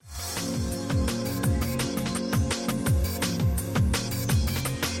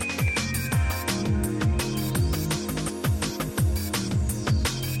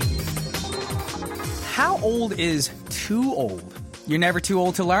how old is too old? You're never too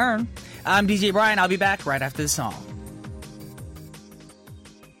old to learn. I'm DJ Brian. I'll be back right after the song.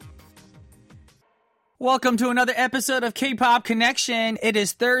 Welcome to another episode of K-Pop Connection. It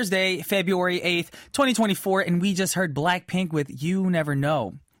is Thursday, February 8th, 2024, and we just heard Blackpink with You Never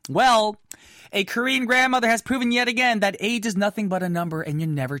Know. Well, a Korean grandmother has proven yet again that age is nothing but a number and you're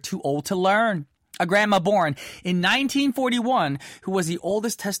never too old to learn. A grandma born in 1941 who was the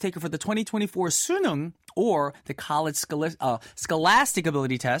oldest test taker for the 2024 Suneung, or the college scholastic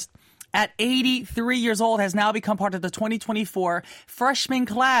ability test, at 83 years old has now become part of the 2024 freshman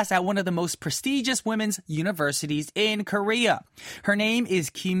class at one of the most prestigious women's universities in Korea. Her name is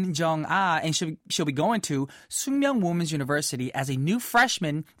Kim Jung-ah, and she'll be going to Sookmyung Women's University as a new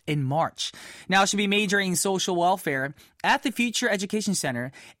freshman in March. Now, she'll be majoring in social welfare at the Future Education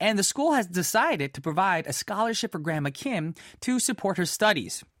Center, and the school has decided to provide a scholarship for Grandma Kim to support her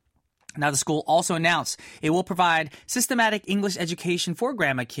studies. Now, the school also announced it will provide systematic English education for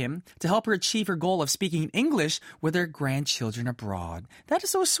Grandma Kim to help her achieve her goal of speaking English with her grandchildren abroad. That is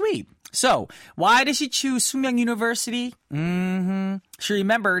so sweet. So, why did she choose Sookmyung University? She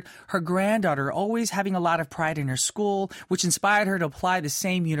remembered her granddaughter always having a lot of pride in her school, which inspired her to apply the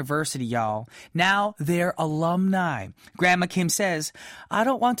same university, y'all. Now, they're alumni. Grandma Kim says, I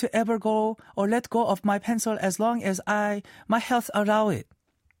don't want to ever go or let go of my pencil as long as my health allow it.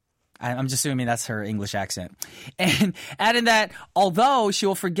 I'm just assuming that's her English accent. And adding that, although she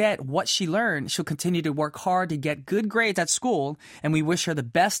will forget what she learned, she'll continue to work hard to get good grades at school. And we wish her the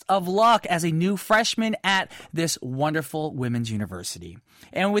best of luck as a new freshman at this wonderful women's university.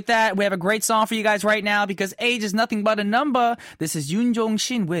 And with that, we have a great song for you guys right now because age is nothing but a number. This is Yoon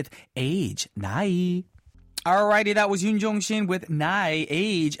Jong-shin with Age, 나이. Alrighty, that was Yoon Jong-shin with Nai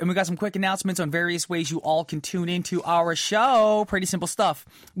Age. And we got some quick announcements on various ways you all can tune into our show. Pretty simple stuff.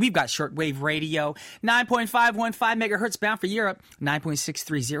 We've got shortwave radio, 9.515 megahertz bound for Europe,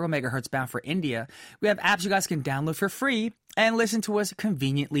 9.630 megahertz bound for India. We have apps you guys can download for free and listen to us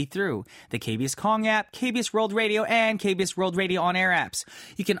conveniently through the KBS Kong app, KBS World Radio, and KBS World Radio On Air apps.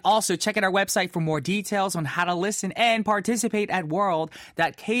 You can also check out our website for more details on how to listen and participate at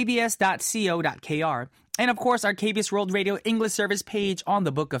world.kbs.co.kr. And of course, our KBS World Radio English service page on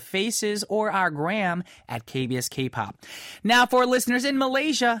the Book of Faces or our gram at KBS K-Pop. Now, for listeners in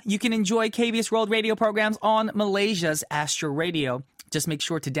Malaysia, you can enjoy KBS World Radio programs on Malaysia's Astro Radio. Just make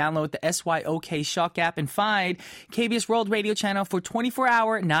sure to download the SYOK Shock app and find KBS World Radio channel for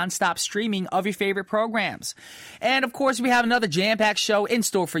 24-hour non-stop streaming of your favorite programs. And of course, we have another jam-packed show in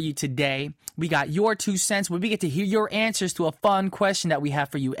store for you today. We got Your 2 Cents, where we get to hear your answers to a fun question that we have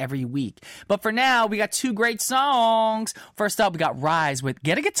for you every week. But for now, we got 2 great songs. First up, we got Rise with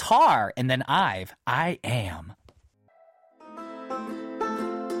Get a Guitar, and then I Am.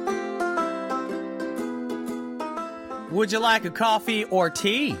 Would you like a coffee or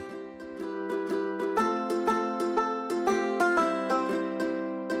tea?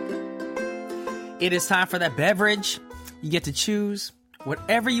 It is time for that beverage. You get to choose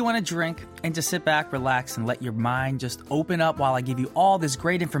whatever you want to drink and just sit back, relax, and let your mind just open up while I give you all this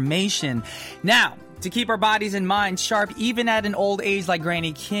great information. Now, to keep our bodies and minds sharp even at an old age like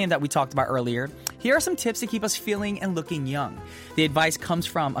Granny Kim that we talked about earlier, here are some tips to keep us feeling and looking young. The advice comes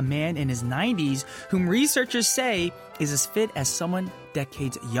from a man in his 90s whom researchers say is as fit as someone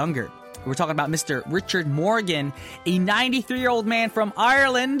decades younger. We're talking about Mr. Richard Morgan, a 93-year-old man from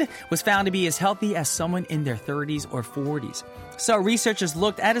Ireland, was found to be as healthy as someone in their 30s or 40s. So researchers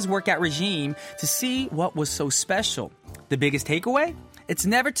looked at his workout regime to see what was so special. The biggest takeaway? It's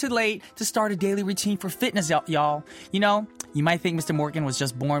never too late to start a daily routine for fitness, y'all. You know, you might think Mr. Morgan was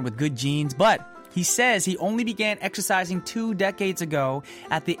just born with good genes, but he says he only began exercising 2 decades ago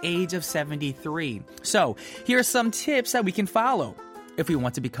at the age of 73. So, here are some tips that we can follow if we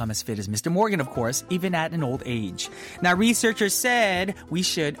want to become as fit as Mr. Morgan, of course, even at an old age. Now, researchers said we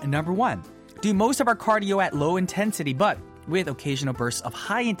should, number 1, do most of our cardio at low intensity, but with occasional bursts of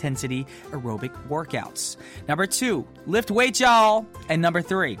high-intensity aerobic workouts. Number 2, lift weights, y'all. And number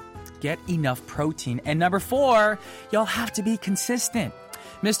 3, get enough protein. And number 4, y'all have to be consistent.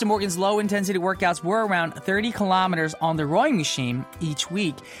 Mr. Morgan's low-intensity workouts were around 30 kilometers on the rowing machine each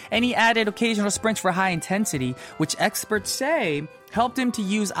week, and he added occasional sprints for high intensity, which experts say helped him to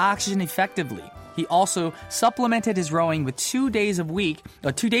use oxygen effectively. He also supplemented his rowing with 2 days a week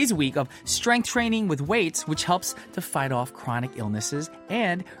of strength training with weights, which helps to fight off chronic illnesses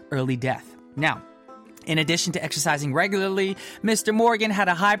and early death. Now, In addition to exercising regularly, Mr. Morgan had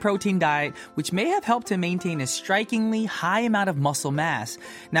a high-protein diet, which may have helped him maintain a strikingly high amount of muscle mass.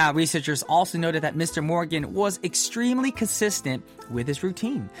 Now, researchers also noted that Mr. Morgan was extremely consistent with his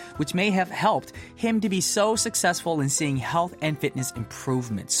routine, which may have helped him to be so successful in seeing health and fitness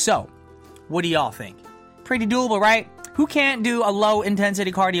improvements. So, what do y'all think? Pretty doable, right? Who can't do a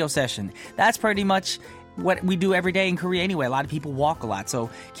low-intensity cardio session? That's pretty much what we do every day in Korea anyway. A lot of people walk a lot. So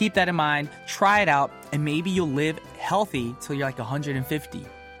keep that in mind. Try it out, and maybe you'll live healthy till you're like 150.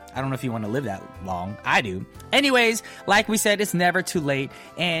 I don't know if you want to live that long. I do. Anyways, like we said, it's never too late,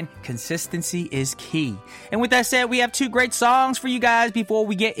 and consistency is key. And with that said, we have 2 great songs for you guys before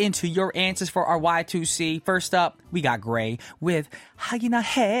we get into your answers for our Y2C. First up, we got Gray with 하기나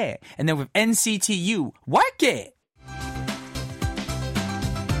해, and then with NCTU, Work It.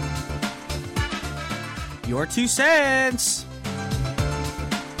 Your 2 cents.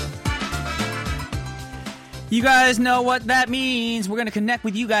 You guys know what that means. We're going to connect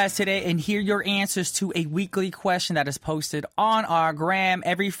with you guys today and hear your answers to a weekly question that is posted on our gram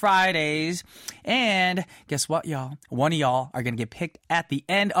every Fridays. And guess what, y'all? One of y'all are going to get picked at the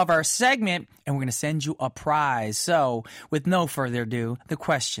end of our segment, and we're going to send you a prize. So, with no further ado, the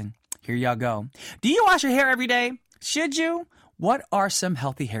question. Here y'all go. Do you wash your hair every day? Should you? What are some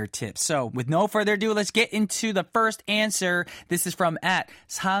healthy hair tips? So, with no further ado, let's get into the first answer. This is from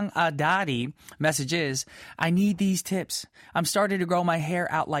 @Sangadari. Message is, I need these tips. I'm starting to grow my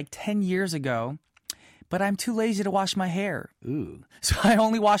hair out like 10 years ago, but I'm too lazy to wash my hair. Ooh. So I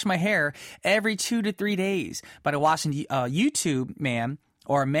only wash my hair every 2 to 3 days. But I watched a YouTube man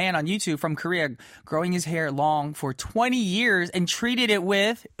on YouTube from Korea growing his hair long for 20 years and treated it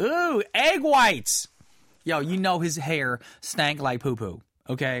with, egg whites. Yo, you know his hair stank like poo-poo,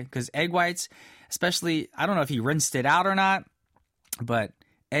 okay? Because egg whites, especially, I don't know if he rinsed it out or not, but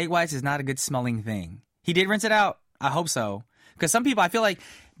egg whites is not a good smelling thing. He did rinse it out. I hope so. Because some people, I feel like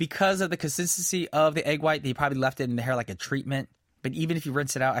because of the consistency of the egg white, they probably left it in the hair like a treatment. But even if you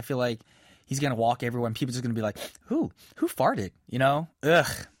rinse it out, I feel like he's going to walk everywhere and people are just going to be like, who farted? You know?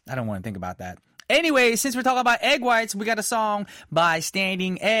 Ugh, I don't want to think about that. Anyway, since we're talking about egg whites, we got a song by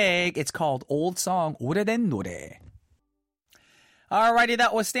Standing Egg. It's called Old Song, 오래된 노래. Alrighty,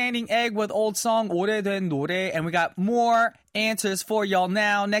 that was Standing Egg with Old Song, 오래된 노래. And we got more answers for y'all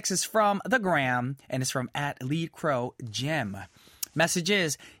now. Next is from the gram, and it's from @LeadCrowGem. Message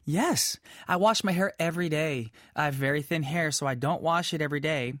is, yes, I wash my hair every day. I have very thin hair, so I don't wash it every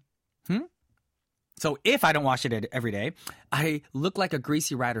day. So if I don't wash it every day, I look like a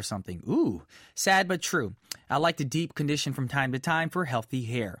greasy rat or something. Ooh, sad but true. I like to deep condition from time to time for healthy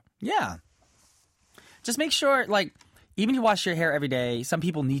hair. Yeah. Just make sure, even if you wash your hair every day, some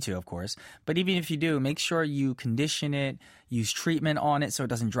people need to, of course, but even if you do, make sure you condition it, use treatment on it so it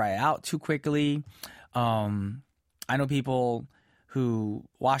doesn't dry out too quickly. I know people who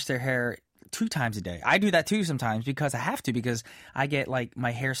wash their hair 2 times a day. I do that too sometimes because I have to, because I get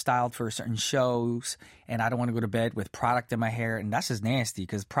my hair styled for certain shows and I don't want to go to bed with product in my hair, and that's just nasty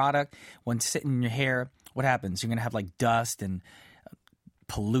because product, when sitting in your hair, what happens? You're going to have dust and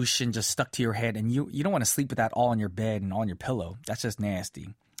pollution just stuck to your head, and you don't want to sleep with that all on your bed and on your pillow. That's just nasty.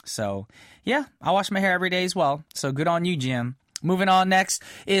 So yeah, I wash my hair every day as well. So good on you, Jim. Moving on, next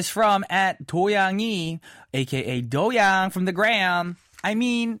is from @도양이, aka Doyang from the gram. I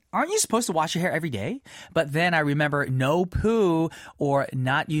mean, aren't you supposed to wash your hair every day? But then I remember no poo or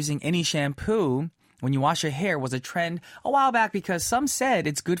not using any shampoo when you wash your hair was a trend a while back because some said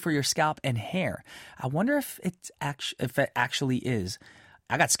it's good for your scalp and hair. I wonder if it actually is.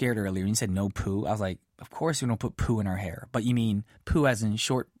 I got scared earlier when you said no poo. I was like, of course we don't put poo in our hair. But you mean poo as in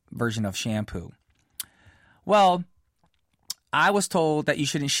short version of shampoo. Well, I was told that you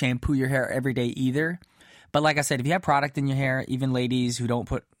shouldn't shampoo your hair every day either. But like I said, if you have product in your hair, even ladies who don't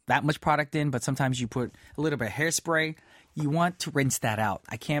put that much product in, but sometimes you put a little bit of hairspray, you want to rinse that out.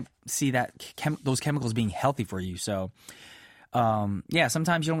 I can't see that those chemicals being healthy for you. So,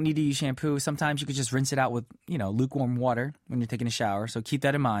 sometimes you don't need to use shampoo. Sometimes you could just rinse it out with, lukewarm water when you're taking a shower. So keep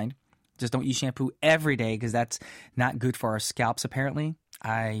that in mind. Just don't use shampoo every day because that's not good for our scalps, apparently.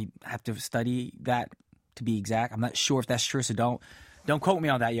 I have to study that to be exact. I'm not sure if that's true, so don't quote me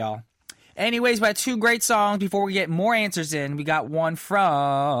on that, y'all. Anyways, we had 2 great songs before we get more answers in. We got one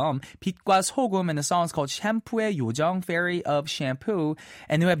from 빛과 소금, and the song's called 샴푸의 요정, Fairy of Shampoo.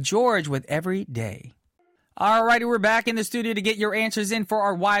 And then we have George with Every Day. Alrighty, we're back in the studio to get your answers in for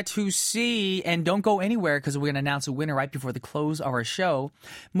our Y2C. And don't go anywhere because we're going to announce a winner right before the close of our show.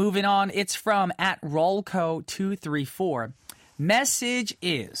 Moving on, it's from @Rolco234. Message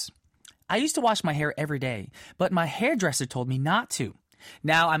is, I used to wash my hair every day, but my hairdresser told me not to.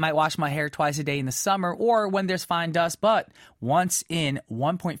 Now I might wash my hair twice a day in the summer or when there's fine dust, but once in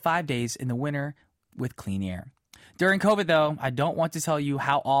 1.5 days in the winter with clean air. During COVID, though, I don't want to tell you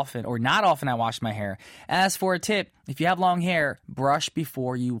how often or not often I wash my hair. As for a tip, if you have long hair, brush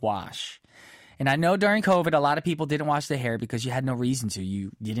before you wash. And I know during COVID, a lot of people didn't wash their hair because you had no reason to.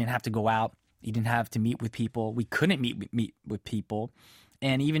 You didn't have to go out. You didn't have to meet with people. We couldn't meet with people.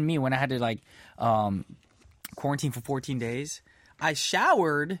 And even me, when I had to quarantine for 14 days, I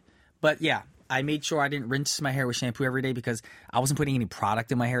showered. But yeah, I made sure I didn't rinse my hair with shampoo every day because I wasn't putting any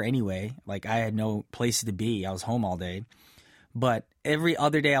product in my hair anyway. Like, I had no place to be. I was home all day. But every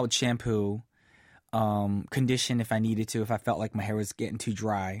other day I would shampoo, condition if I needed to, if I felt like my hair was getting too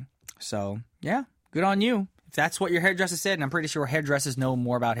dry. So, yeah, good on you. If that's what your hairdresser said, and I'm pretty sure hairdressers know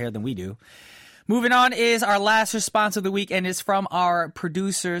more about hair than we do. Moving on is our last response of the week, and it's from our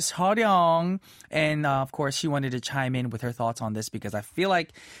producer, Seoryong. And, of course, she wanted to chime in with her thoughts on this because I feel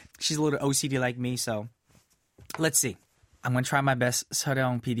like she's a little OCD like me. So, let's see. I'm going to try my best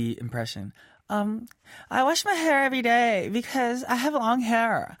Seoryong PD impression. I wash my hair every day because I have long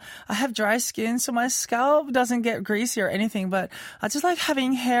hair. I have dry skin, so my scalp doesn't get greasy or anything, but I just like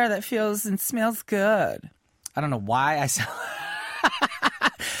having hair that feels and smells good. I don't know why I sound...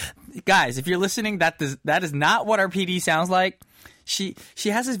 Guys, if you're listening, that is not what our PD sounds like. She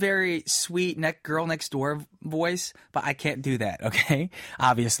has this very sweet girl next door voice, but I can't do that, okay?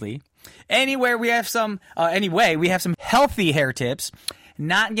 Obviously. Anyway, we have some healthy hair tips.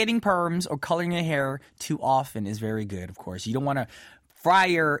 Not getting perms or coloring your hair too often is very good, of course. You don't want to fry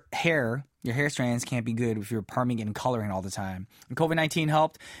your hair. Your hair strands can't be good if you're perming and coloring all the time. And COVID-19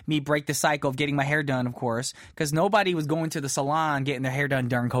 helped me break the cycle of getting my hair done, of course, because nobody was going to the salon getting their hair done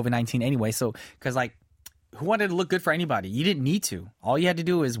during COVID-19 anyway. So, because who wanted to look good for anybody? You didn't need to. All you had to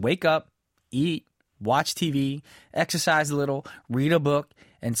do is wake up, eat, watch TV, exercise a little, read a book,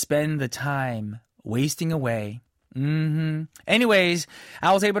 and spend the time wasting away. Anyways,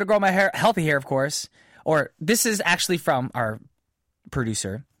 I was able to grow my hair, healthy hair, of course. Or this is actually from our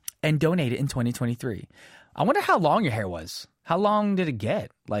producer, and donate it in 2023. I wonder how long your hair was. How long did it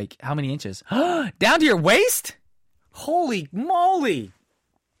get? Like, how many inches? Down to your waist? Holy moly.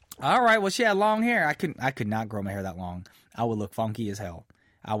 All right, well, she had long hair. I could not grow my hair that long. I would look funky as hell.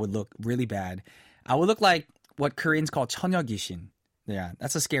 I would look really bad. I would look like what Koreans call 천여귀신. Yeah,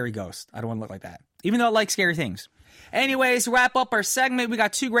 that's a scary ghost. I don't want to look like that. Even though I like scary things. Anyways, wrap up our segment. We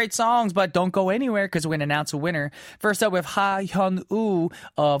got 2 great songs, but don't go anywhere because we're going to announce a winner. First up with Ha Hyun-woo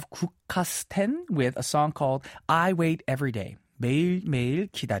of 국카스텐 with a song called I Wait Every Day.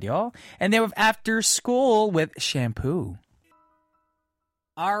 매일매일 기다려. And then with After School with Shampoo.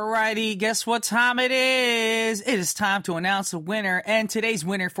 Alrighty, guess what time it is? It is time to announce a winner. And today's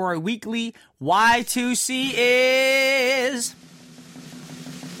winner for our weekly Y2C is...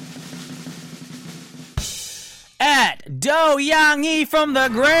 at Do Yang-yi from the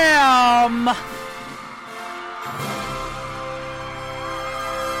Gram.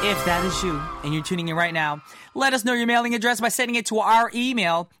 If that is you and you're tuning in right now, let us know your mailing address by sending it to our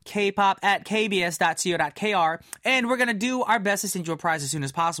email, kpop@kbs.co.kr, and we're going to do our best to send you a prize as soon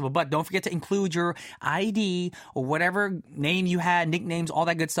as possible. But don't forget to include your ID or whatever name you had, nicknames, all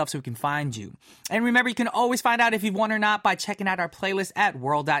that good stuff so we can find you. And remember, you can always find out if you've won or not by checking out our playlist at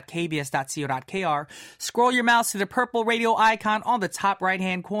world.kbs.co.kr. Scroll your mouse to the purple radio icon on the top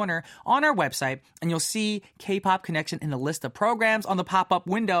right-hand corner on our website, and you'll see K-Pop Connection in the list of programs on the pop-up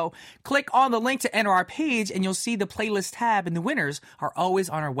window. Click on the link to enter our page, and you'll see the playlist tab, and the winners are always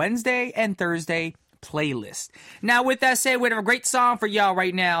on our Wednesday and Thursday playlist. Now, with that said, we have a great song for y'all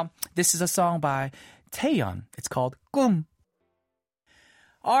right now. This is a song by Taeyeon. It's called 꿈.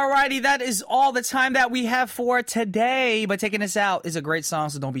 Alrighty, that is all the time that we have for today. But taking us out is a great song,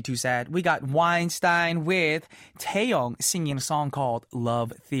 so don't be too sad. We got Weinstein with Taeyeon singing a song called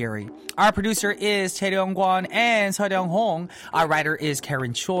Love Theory. Our producer is Chae Ryung-kwon and Seo Ryung-hong. Our writer is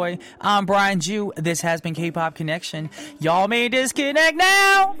Karen Choi. I'm Brian Ju. This has been K-Pop Connection. Y'all may disconnect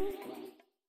now.